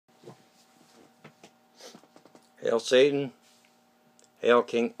Hail Satan, hail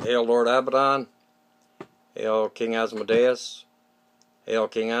Lord Abaddon, hail King Asmodeus, hail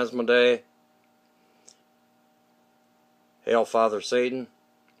King Asmodee, hail Father Satan,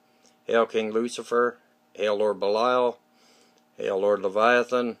 hail King Lucifer, hail Lord Belial, hail Lord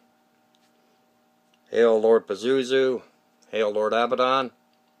Leviathan, hail Lord Pazuzu, hail Lord Abaddon,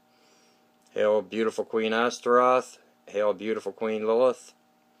 hail beautiful Queen Astaroth, hail beautiful Queen Lilith,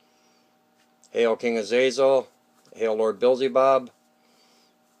 hail King Azazel, hail Lord Beelzebub,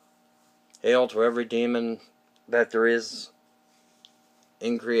 hail to every demon that there is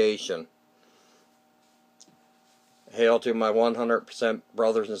in creation. Hail to my 100%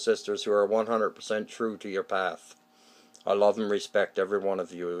 brothers and sisters who are 100% true to your path. I love and respect every one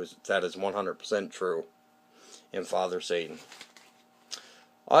of you that is 100% true in Father Satan.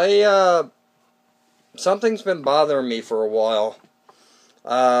 Something's been bothering me for a while.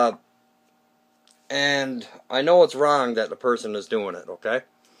 And I know it's wrong that the person is doing it, okay?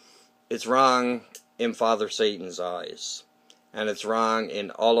 It's wrong in Father Satan's eyes. And it's wrong in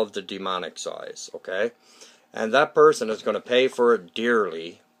all of the demonic's eyes, okay? And that person is going to pay for it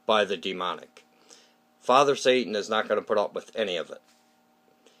dearly by the demonic. Father Satan is not going to put up with any of it.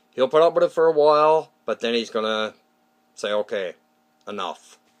 He'll put up with it for a while, but then he's going to say, okay,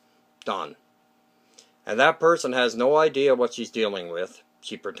 enough. Done. And that person has no idea what she's dealing with.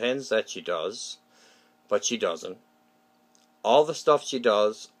 She pretends that she does, but she doesn't. All the stuff she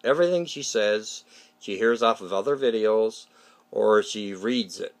does, everything she says, she hears off of other videos, or she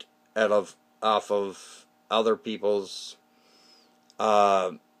reads it off of other people's,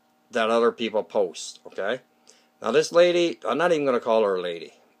 that other people post, okay? Now this lady, I'm not even going to call her a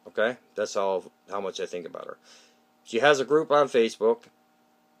lady, okay? That's how much I think about her. She has a group on Facebook,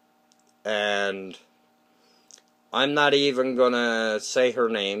 and I'm not even going to say her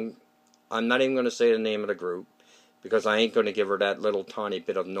name. I'm not even going to say the name of the group, because I ain't going to give her that little tiny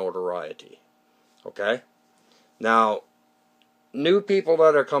bit of notoriety, okay? Now, new people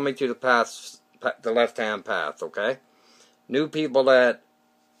that are coming to the left-hand path, okay? New people that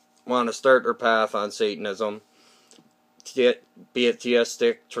want to start their path on Satanism, be it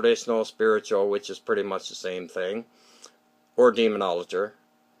theistic, traditional, spiritual, which is pretty much the same thing, or demonologer,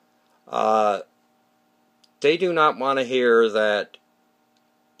 they do not want to hear that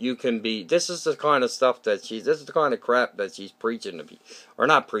you can be, this is the kind of stuff that this is the kind of crap that she's preaching to people, or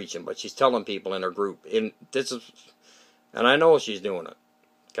not preaching, but she's telling people in her group, and I know she's doing it,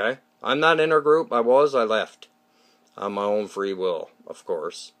 okay? I'm not in her group, I left, on my own free will, of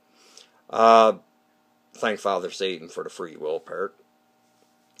course. Thank Father Satan for the free will part,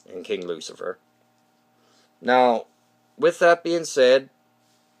 and King Lucifer. Now, with that being said,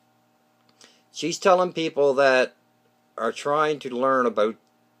 she's telling people that are trying to learn about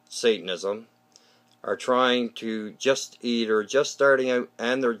Satanism, are trying to just starting out,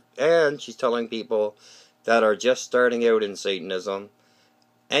 and she's telling people that are just starting out in Satanism,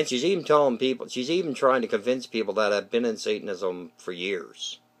 and she's even trying to convince people that have been in Satanism for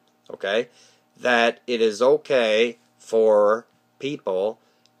years, okay, that it is okay for people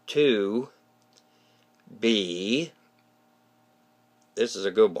to be, this is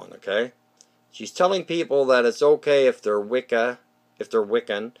a good one, okay? She's telling people that it's okay if they're Wiccan,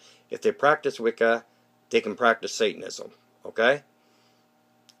 if they practice Wicca, they can practice Satanism, okay?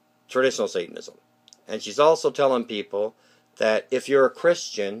 Traditional Satanism. And she's also telling people that if you're a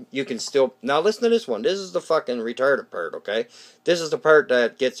Christian, you can still, now listen to this one, this is the fucking retarded part, okay? This is the part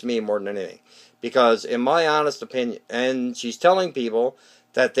that gets me more than anything. Because in my honest opinion, and she's telling people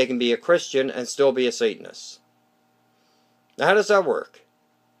that they can be a Christian and still be a Satanist. Now how does that work?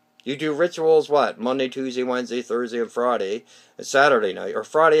 You do rituals, what? Monday, Tuesday, Wednesday, Thursday, and Friday, and Saturday night. Or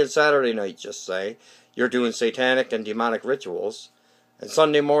Friday and Saturday night, just say. You're doing satanic and demonic rituals. And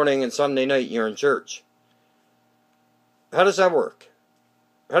Sunday morning and Sunday night, you're in church. How does that work?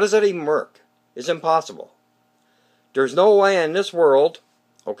 How does that even work? It's impossible. There's no way in this world,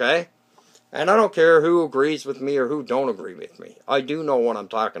 okay? And I don't care who agrees with me or who don't agree with me. I do know what I'm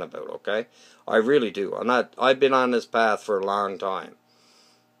talking about, okay? I really do. I've been on this path for a long time.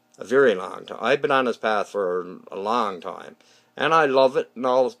 A very long time. I've been on this path for a long time. And I love it, and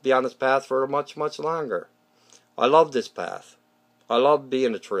I'll be on this path for much, much longer. I love this path. I love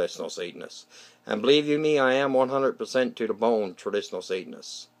being a traditional Satanist. And believe you me, I am 100% to the bone traditional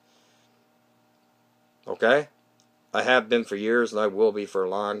Satanist. Okay? I have been for years, and I will be for a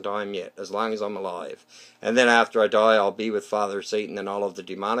long time yet, as long as I'm alive. And then after I die, I'll be with Father Satan and all of the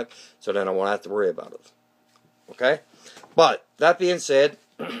demonic, so then I won't have to worry about it. Okay? But, that being said,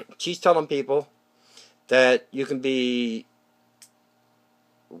 she's telling people that you can be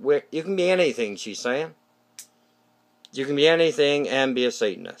anything, she's saying. You can be anything and be a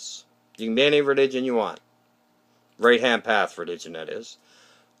Satanist. You can be any religion you want. Right-hand path religion, that is.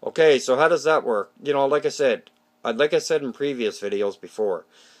 Okay, so how does that work? You know, like I said in previous videos before,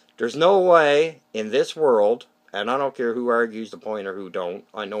 there's no way in this world, and I don't care who argues the point or who don't,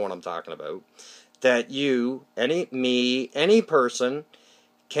 I know what I'm talking about, that you, any person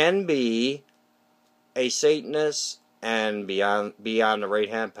can be a Satanist and be on the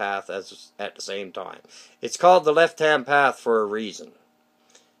right-hand path at the same time. It's called the left-hand path for a reason.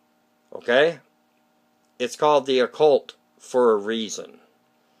 Okay? It's called the occult for a reason.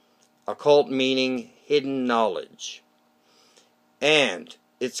 Occult meaning hidden knowledge. And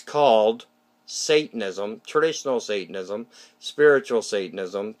it's called Satanism, traditional Satanism, spiritual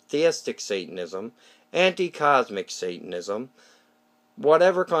Satanism, theistic Satanism, anti-cosmic Satanism,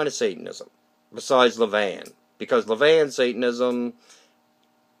 whatever kind of Satanism, besides Levian. Because Levian Satanism,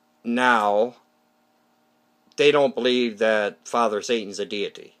 now, they don't believe that Father Satan's a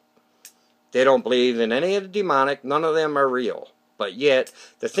deity. They don't believe in any of the demonic, none of them are real. But yet,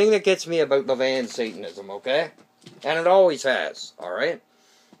 the thing that gets me about Levian Satanism, okay? And it always has, alright?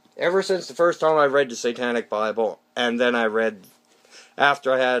 Ever since the first time I read the Satanic Bible, and then I read,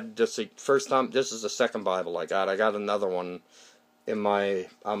 after I had the first time, this is the second Bible I got another one on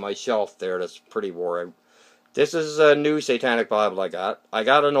my shelf there that's pretty wore out. This is a new Satanic Bible I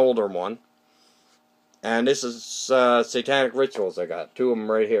got an older one, and this is Satanic Rituals I got, two of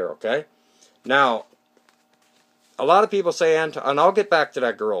them right here, okay? Now, a lot of people say, and I'll get back to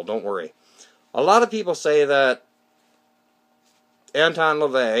that girl, don't worry. A lot of people say that Anton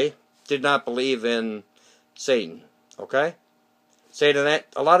LaVey did not believe in Satan, okay?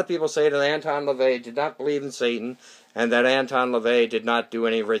 A lot of people say that Anton LaVey did not believe in Satan, and that Anton LaVey did not do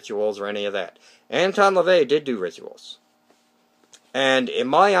any rituals or any of that. Anton LaVey did do rituals. And in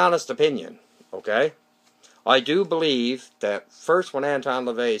my honest opinion, okay, I do believe that first when Anton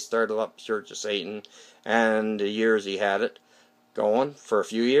LaVey started up Church of Satan, and the years he had it going for a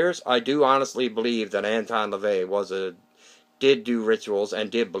few years, I do honestly believe that Anton LaVey did do rituals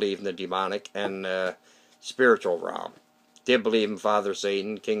and did believe in the demonic and spiritual realm. Did believe in Father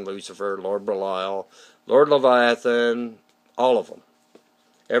Satan, King Lucifer, Lord Belial, Lord Leviathan, all of them.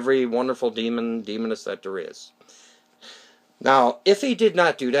 Every wonderful demoness that there is. Now, if he did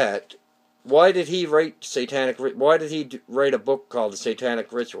not do that, why did he write a book called the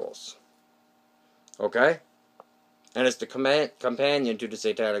Satanic Rituals? Okay? And it's the companion to the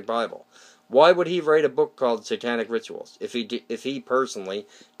Satanic Bible. Why would he write a book called Satanic Rituals if he personally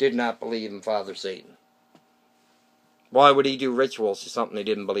did not believe in Father Satan? Why would he do rituals to something he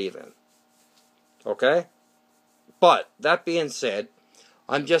didn't believe in? Okay? But, that being said,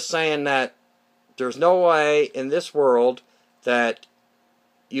 I'm just saying that there's no way in this world that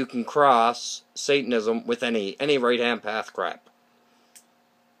you can cross Satanism with any right-hand path crap.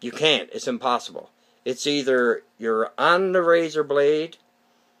 You can't. It's impossible. It's either you're on the razor blade,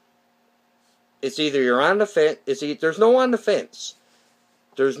 it's either you're on the fence, there's no on the fence.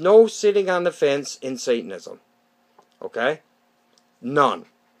 There's no sitting on the fence in Satanism. Okay? None.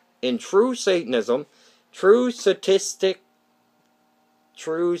 In true Satanism, true statistic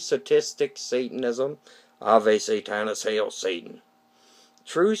Satanism, Ave Satanas, Hail Satan.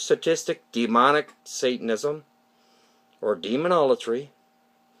 True statistic demonic Satanism, or demonolatry,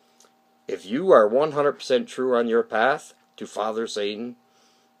 if you are 100% true on your path to Father Satan,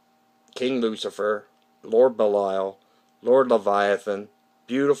 King Lucifer, Lord Belial, Lord Leviathan,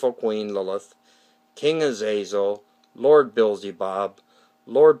 beautiful Queen Lilith, King Azazel, Lord Beelzebub,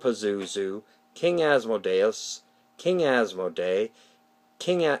 Lord Pazuzu, King Asmodeus, King Asmodee,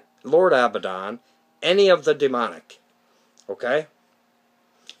 Lord Abaddon, any of the demonic, okay?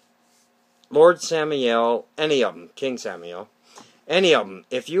 Lord Samael, any of them, King Samael, any of them,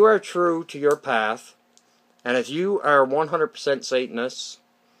 if you are true to your path, and if you are 100% Satanist,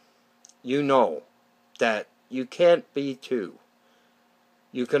 you know that you can't be two.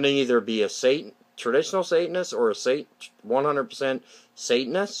 You can either be a traditional Satanist or a 100%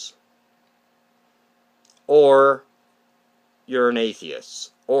 Satanist, or you're an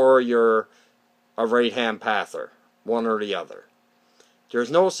atheist, or you're a right-hand pather, one or the other.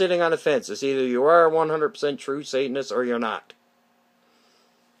 There's no sitting on the fence. It's either you are a 100% true Satanist or you're not.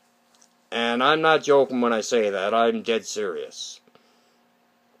 And I'm not joking when I say that. I'm dead serious.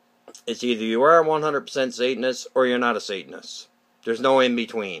 It's either you are a 100% Satanist or you're not a Satanist. There's no in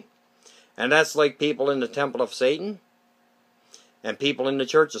between. And that's like people in the Temple of Satan and people in the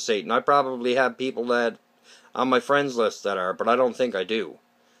Church of Satan. I probably have people that on my friends list that are, but I don't think I do.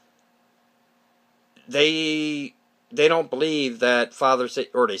 They don't believe that Father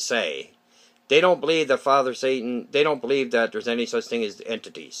Satan, or they say, They don't believe that Father Satan, they don't believe that there's any such thing as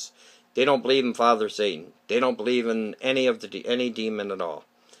entities. They don't believe in Father Satan. They don't believe in any demon at all.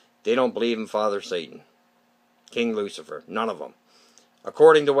 They don't believe in Father Satan, King Lucifer, none of them.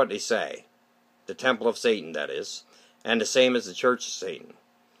 According to what they say, the Temple of Satan, that is, and the same as the Church of Satan.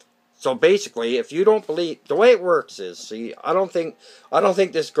 So basically, if you don't believe, the way it works is, see, I don't think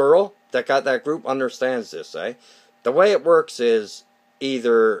this girl that got that group understands this, eh? The way it works is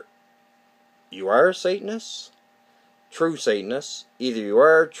either you are a Satanist, true Satanist, either you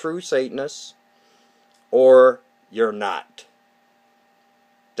are a true Satanist, or you're not.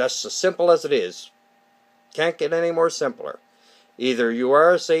 That's as simple as it is. Can't get any more simpler. Either you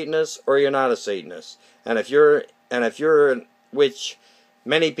are a Satanist or you're not a Satanist. And if you're which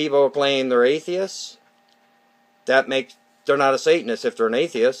many people claim they're atheists, that makes they're not a Satanist if they're an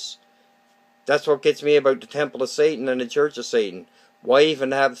atheist. That's what gets me about the Temple of Satan and the Church of Satan. Why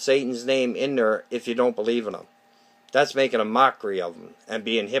even have Satan's name in there if you don't believe in him? That's making a mockery of them and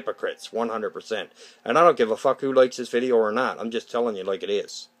being hypocrites, 100%. And I don't give a fuck who likes this video or not. I'm just telling you like it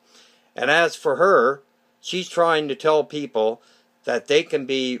is. And as for her, she's trying to tell people that they can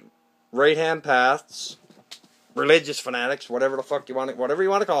be right-hand paths, religious fanatics, whatever the fuck you want, whatever you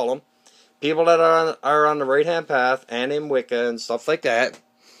want to call them, people that are on the right-hand path and in Wicca and stuff like that.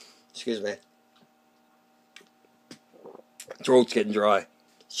 Excuse me. Throat's getting dry.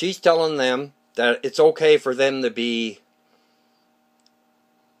 She's telling them that it's okay for them to claim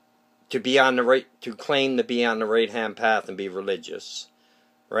to be on the right-hand path and be religious,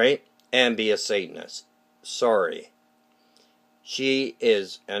 right? And be a Satanist. Sorry. She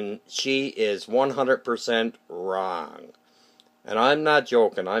is 100% wrong. And I'm not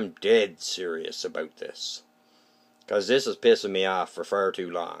joking, I'm dead serious about this. Because this is pissing me off for far too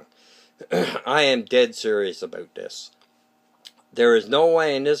long. I am dead serious about this. There is no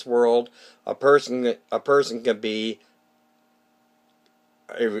way in this world a person can be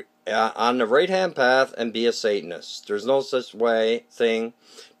on the right-hand path and be a Satanist. There's no such thing.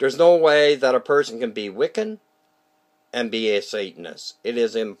 There's no way that a person can be Wiccan and be a Satanist. It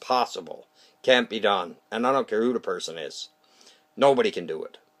is impossible. Can't be done. And I don't care who the person is. Nobody can do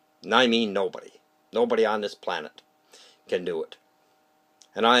it. And I mean nobody. Nobody on this planet can do it.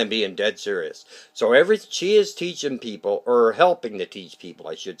 And I am being dead serious. So she is teaching people, or helping to teach people,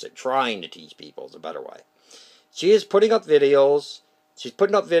 I should say. Trying to teach people is a better way. She is putting up videos. She's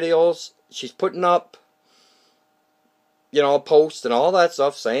putting up posts and all that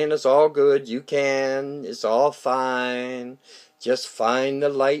stuff, saying it's all good, it's all fine, just find the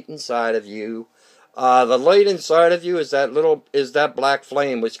light inside of you. The light inside of you is that black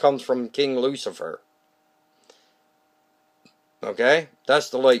flame which comes from King Lucifer. Okay? That's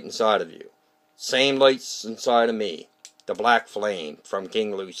the light inside of you. Same light's inside of me. The black flame from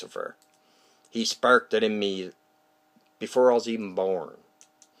King Lucifer. He sparked it in me before I was even born.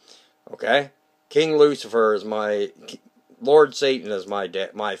 Okay? King Lucifer is Lord Satan is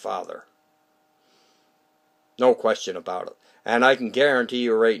my father. No question about it. And I can guarantee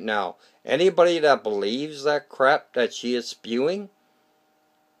you right now, anybody that believes that crap that she is spewing,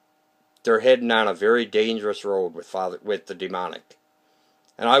 they're heading on a very dangerous road with the demonic.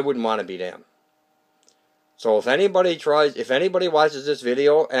 And I wouldn't want to be them. So if anybody watches this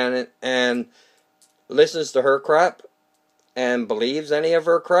video and listens to her crap and believes any of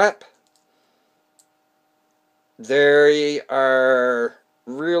her crap, they are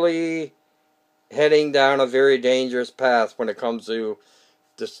really heading down a very dangerous path when it comes to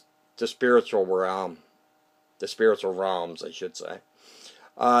the spiritual realm. The spiritual realms, I should say.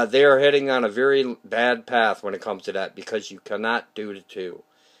 They are heading on a very bad path when it comes to that, because you cannot do the two.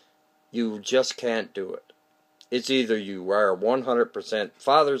 You just can't do it. It's either you are 100%.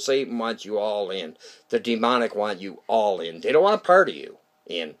 Father Satan wants you all in. The demonic want you all in. They don't want part of you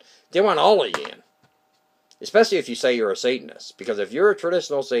in. They want all of you in. Especially if you say you're a Satanist. Because if you're a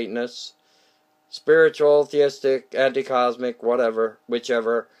traditional Satanist, spiritual, theistic, anti-cosmic, whatever,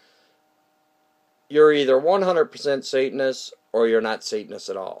 whichever, you're either 100% Satanist or you're not Satanist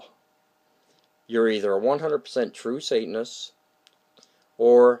at all. You're either a 100% true Satanist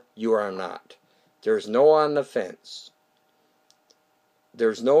or you are not. There's no on the fence.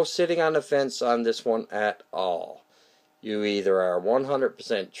 There's no sitting on the fence on this one at all. You either are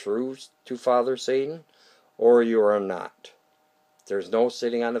 100% true to Father Satan or you are not. There's no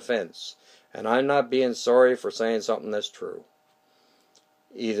sitting on the fence. And I'm not being sorry for saying something that's true.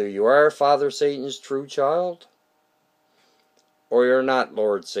 Either you are Father Satan's true child, or you're not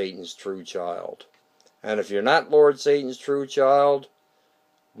Lord Satan's true child. And if you're not Lord Satan's true child,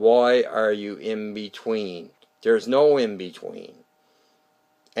 why are you in between? There's no in between.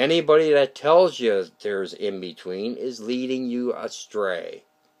 Anybody that tells you there's in-between is leading you astray.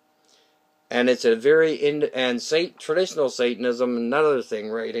 And it's a very, traditional Satanism, another thing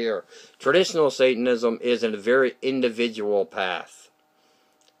right here. Traditional Satanism is a very individual path.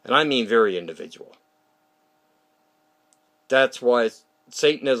 And I mean very individual. That's why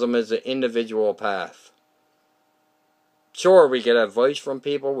Satanism is an individual path. Sure, we get advice from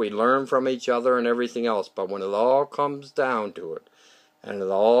people, we learn from each other and everything else, but when it all comes down to it, and it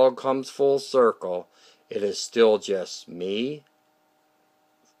all comes full circle, it is still just me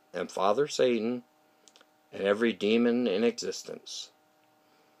and Father Satan and every demon in existence,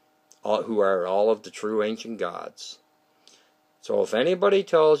 who are all of the true ancient gods. So if anybody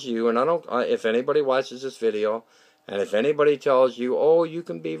tells you, and if anybody watches this video, and if anybody tells you, oh, you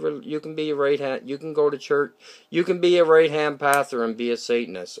can be a right hand, you can go to church, you can be a right hand pather and be a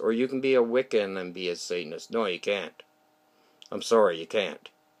Satanist, or you can be a Wiccan and be a Satanist. No, you can't. I'm sorry, you can't.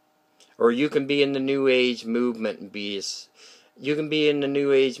 Or you can be in the New Age movement and you can be in the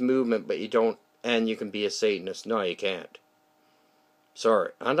New Age movement, but you don't, and you can be a Satanist. No, you can't.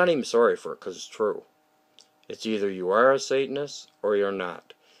 Sorry. I'm not even sorry for it, because it's true. It's either you are a Satanist or you're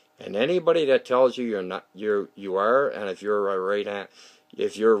not. And anybody that tells you you're not, you are, and if you're a right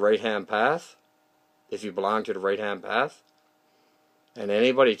hand path, if you belong to the right hand path, and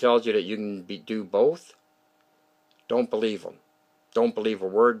anybody tells you that you can do both, don't believe them. Don't believe a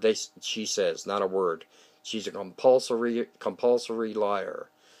word she says, not a word. She's a compulsory liar.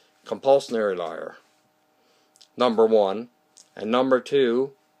 Compulsionary liar. Number one. And number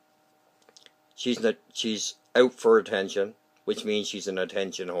two, she's out for attention, which means she's an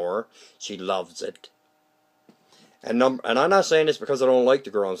attention whore. She loves it. And I'm not saying this because I don't like the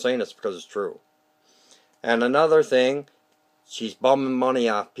girl. I'm saying this because it's true. And another thing, she's bumming money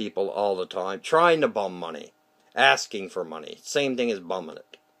off people all the time. Trying to bum money. Asking for money. Same thing as bumming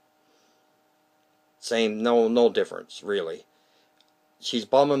it. Same, no difference, really. She's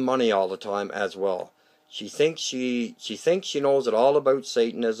bumming money all the time as well. She thinks she knows it all about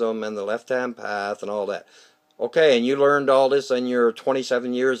Satanism and the left-hand path and all that. Okay, and you learned all this in your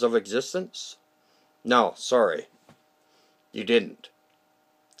 27 years of existence? No, sorry. You didn't.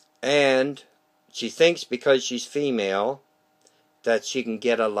 And she thinks because she's female that she can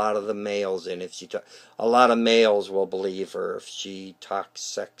get a lot of the males in. A lot of males will believe her if she talks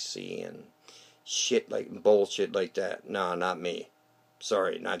sexy and bullshit like that. No, not me.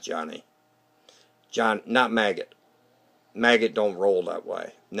 Sorry, not Johnny. Not Maggot. Maggot don't roll that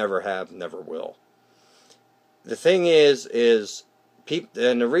way. Never have, never will. The thing is people,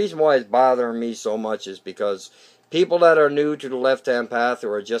 and the reason why it's bothering me so much is because people that are new to the left-hand path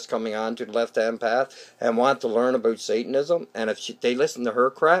or are just coming on to the left-hand path and want to learn about Satanism, and if they listen to her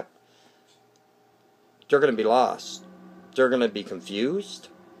crap, they're going to be lost. They're going to be confused.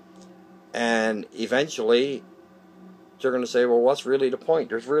 And eventually, they're going to say, well, what's really the point?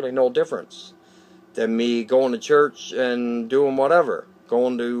 There's really no difference than me going to church and doing whatever.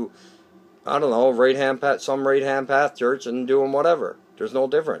 Going to, I don't know, some right-hand path church and doing whatever. There's no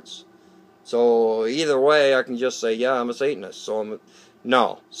difference. So either way, I can just say, yeah, I'm a Satanist.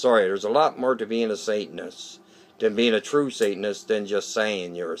 No, sorry, there's a lot more to being a Satanist than being a true Satanist than just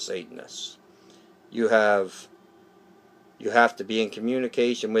saying you're a Satanist. You have to be in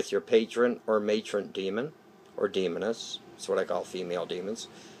communication with your patron or matron demon, or demoness. That's what I call female demons,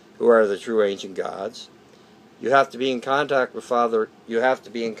 who are the true ancient gods. You have to be in contact with Father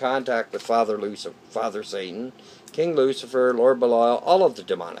Lucifer, Father Satan, King Lucifer, Lord Belial, all of the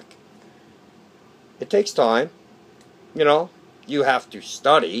demonic. It takes time. You have to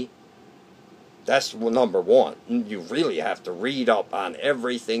study. That's number one. You really have to read up on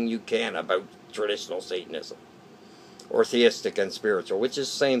everything you can about traditional Satanism. Or theistic and spiritual, which is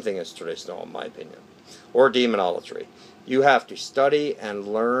the same thing as traditional in my opinion. Or demonology. You have to study and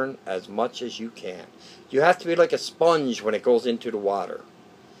learn as much as you can. You have to be like a sponge when it goes into the water.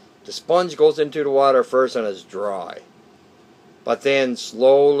 The sponge goes into the water first and it's dry. But then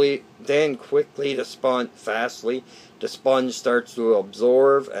quickly, fastly, the sponge starts to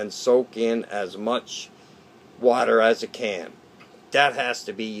absorb and soak in as much water as it can. That has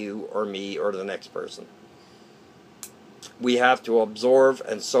to be you or me or the next person. We have to absorb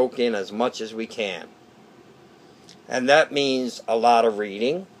and soak in as much as we can. And that means a lot of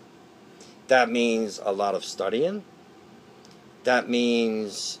reading. That means a lot of studying. That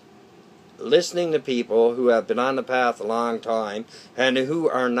means listening to people who have been on the path a long time and who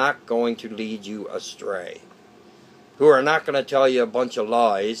are not going to lead you astray. Who are not going to tell you a bunch of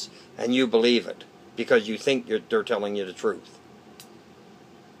lies and you believe it because you think they're telling you the truth.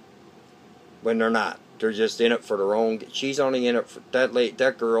 When they're not. They're just in it for their own. She's only in it for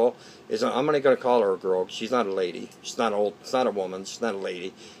that girl is. I'm only going to call her a girl. She's not a lady. She's not old. It's not a woman. She's not a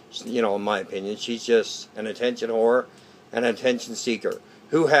lady. You know, in my opinion, she's just an attention whore, an attention seeker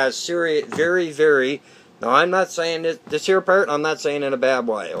who has serious, very, very. Now, I'm not saying this here part. I'm not saying in a bad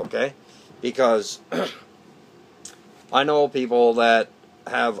way, okay? Because I know people that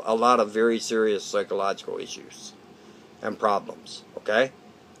have a lot of very serious psychological issues and problems, okay?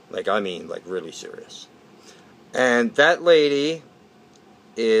 Like, I mean, like, really serious. And that lady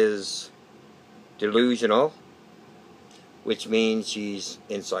is delusional, which means she's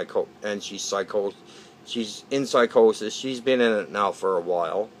in she's in psychosis. She's been in it now for a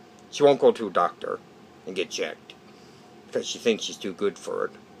while. She won't go to a doctor and get checked because she thinks she's too good for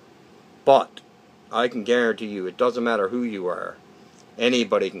it. But I can guarantee you, it doesn't matter who you are.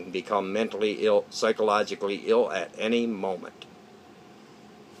 Anybody can become mentally ill, psychologically ill at any moment.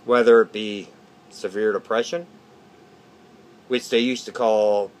 Whether it be severe depression, which they used to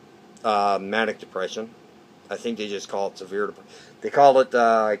call manic depression. I think they just call it severe depression. They call it,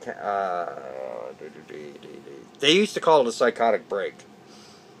 they used to call it a psychotic break.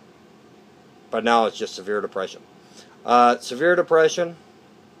 But now it's just severe depression. Severe depression,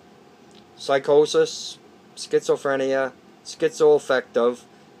 psychosis, schizophrenia, schizoaffective,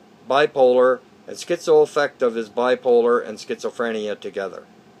 bipolar, and schizoaffective is bipolar and schizophrenia together.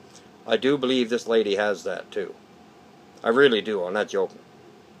 I do believe this lady has that too. I really do. I'm not joking.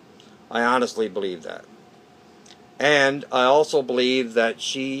 I honestly believe that. And I also believe that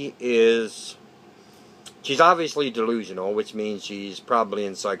she's obviously delusional, which means she's probably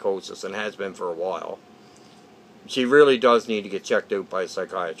in psychosis and has been for a while. She really does need to get checked out by a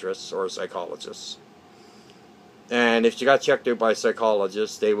psychiatrist or a psychologist. And if she got checked out by a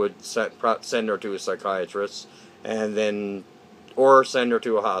psychologist, they would send her to a psychiatrist, and then, or send her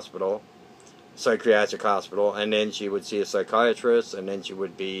to a hospital, psychiatric hospital, and then she would see a psychiatrist, and then she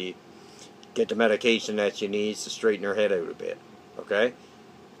would get the medication that she needs to straighten her head out a bit. Okay?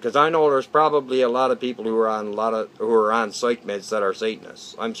 Because I know there's probably a lot of people who are on psych meds that are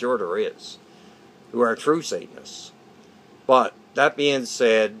Satanists. I'm sure there is, who are true Satanists. But that being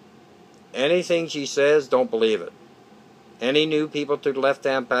said, anything she says, don't believe it. Any new people to the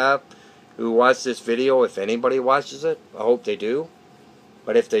left-hand path who watch this video, if anybody watches it, I hope they do.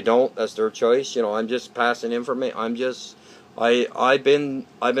 But if they don't, that's their choice. You know, I'm just passing information. I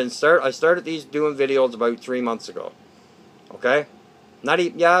started these doing videos about 3 months ago. Okay? Not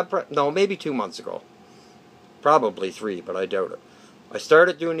even, yeah, no, maybe 2 months ago. Probably 3, but I doubt it. I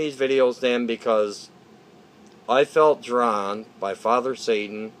started doing these videos then because I felt drawn by Father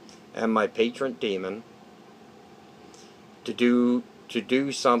Satan and my patron demon to do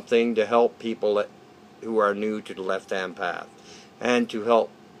something to help people who are new to the left-hand path and to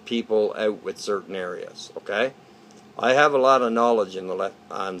help people out with certain areas, okay? I have a lot of knowledge in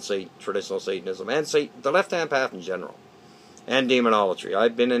on traditional Satanism and the left-hand path in general, and demonology.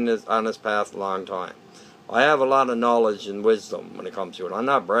 I've been on this path a long time. I have a lot of knowledge and wisdom when it comes to it. I'm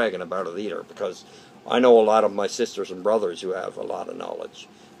not bragging about it either, because I know a lot of my sisters and brothers who have a lot of knowledge.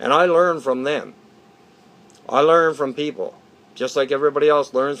 And I learn from them. I learn from people. Just like everybody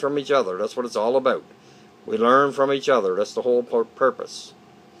else learns from each other. That's what it's all about. We learn from each other. That's the whole purpose.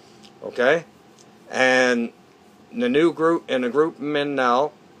 Okay? And the new group, in the group I'm in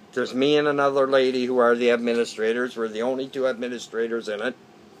now, there's me and another lady who are the administrators. We're the only 2 administrators in it.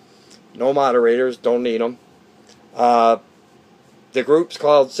 No moderators. Don't need them. The group's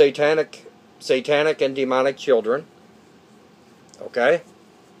called Satanic and Demonic Children. Okay?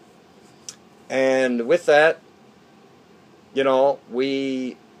 And with that, you know,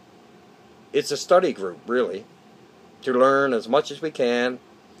 it's a study group, really, to learn as much as we can,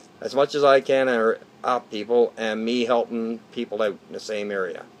 as much as I can, out people, and me helping people out in the same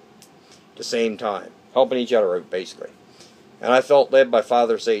area, at the same time, helping each other out, basically. And I felt led by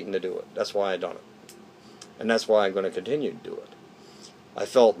Father Satan to do it. That's why I done it. And that's why I'm going to continue to do it. I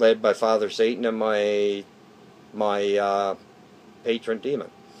felt led by Father Satan and my patron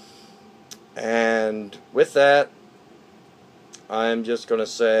demon. And with that, I'm just going to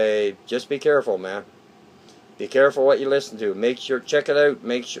say, just be careful, man. Be careful what you listen to. Make sure, check it out.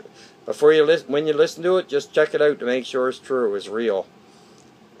 Make sure, before you when you listen to it, just check it out to make sure it's true, it's real,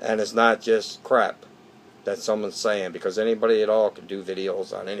 and it's not just crap that someone's saying. Because anybody at all can do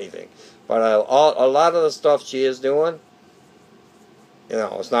videos on anything. But a lot of the stuff she is doing, you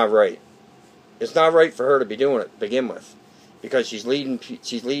know, it's not right. It's not right for her to be doing it to begin with, because she's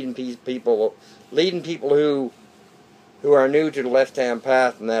leading people who are new to the left-hand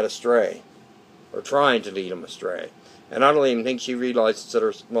path and that astray, or trying to lead them astray. And I don't even think she realizes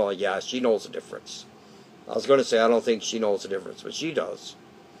that well, yeah, she knows the difference. I was going to say I don't think she knows the difference, but she does.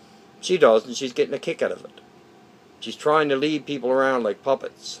 She does, and she's getting a kick out of it. She's trying to lead people around like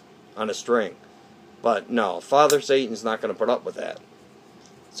puppets on a string. But no, Father Satan's not going to put up with that.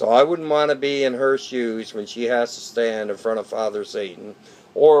 So I wouldn't want to be in her shoes when she has to stand in front of Father Satan,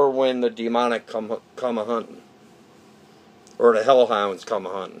 or when the demonic come a-hunting, or the hellhounds come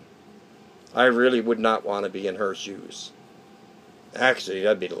a-hunting. I really would not want to be in her shoes. Actually,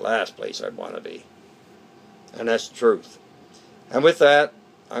 that'd be the last place I'd want to be. And that's the truth. And with that,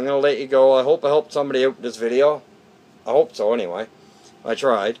 I'm going to let you go. I hope I helped somebody out with this video. I hope so, anyway. I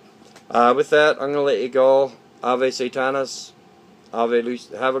tried. With that, I'm going to let you go. Ave Satanas. Ave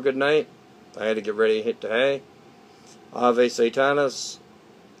Lucifer. Have a good night. I had to get ready to hit the hay. Ave Satanas.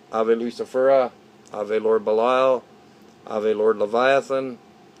 Ave Lucifera. Ave Lord Belial. Ave Lord Leviathan.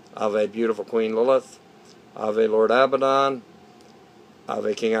 Ave Beautiful Queen Lilith. Ave Lord Abaddon.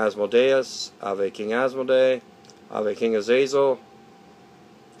 Ave King Asmodeus. Ave King Asmodee. Ave King Azazel.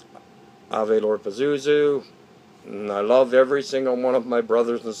 Ave Lord Pazuzu. And I love every single one of my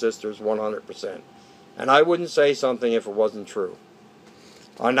brothers and sisters 100%. And I wouldn't say something if it wasn't true.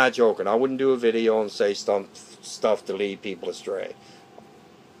 I'm not joking. I wouldn't do a video and say stuff to lead people astray.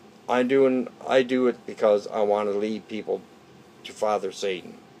 I do it because I want to lead people to Father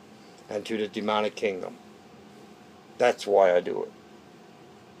Satan and to the demonic kingdom. That's why I do it.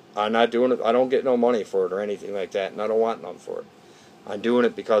 I'm not doing it. I don't get no money for it or anything like that, and I don't want none for it. I'm doing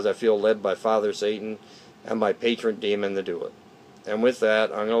it because I feel led by Father Satan and my patron demon to do it. And with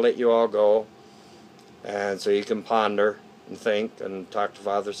that, I'm going to let you all go, and so you can ponder and think and talk to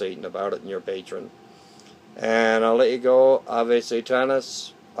Father Satan about it and your patron. And I'll let you go. Ave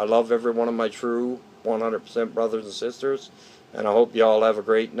Satanas. I love every one of my true 100% brothers and sisters, and I hope you all have a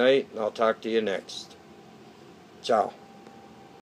great night, and I'll talk to you next. Ciao.